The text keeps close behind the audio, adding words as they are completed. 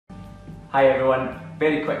Hi everyone,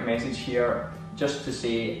 very quick message here just to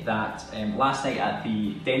say that last night at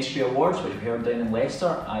the Dentistry Awards, which we held down in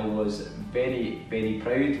Leicester, I was very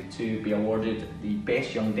proud to be awarded the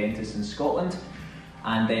Best Young Dentist in Scotland,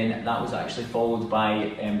 and then that was actually followed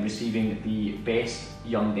by receiving the Best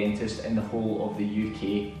Young Dentist in the whole of the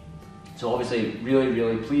UK. So obviously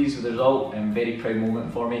really pleased with the result, and very proud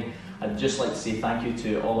moment for me. I'd just like to say thank you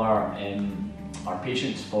to all our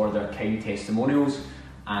patients for their kind testimonials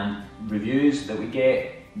and reviews that we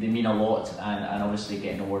get. They mean a lot, and obviously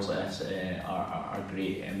getting awards like this are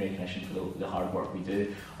great recognition for the hard work we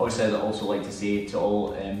do. Obviously I'd also like to say to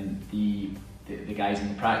all the guys in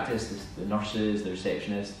the practice, the nurses, the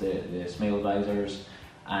receptionists, the smile advisors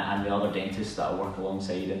and the other dentists that I work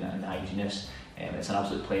alongside and the hygienists, it's an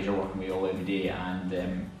absolute pleasure working with you all every day,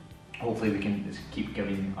 and hopefully we can keep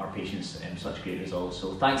giving our patients such great results.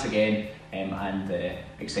 So thanks again, and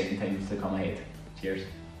exciting times to come ahead. Cheers.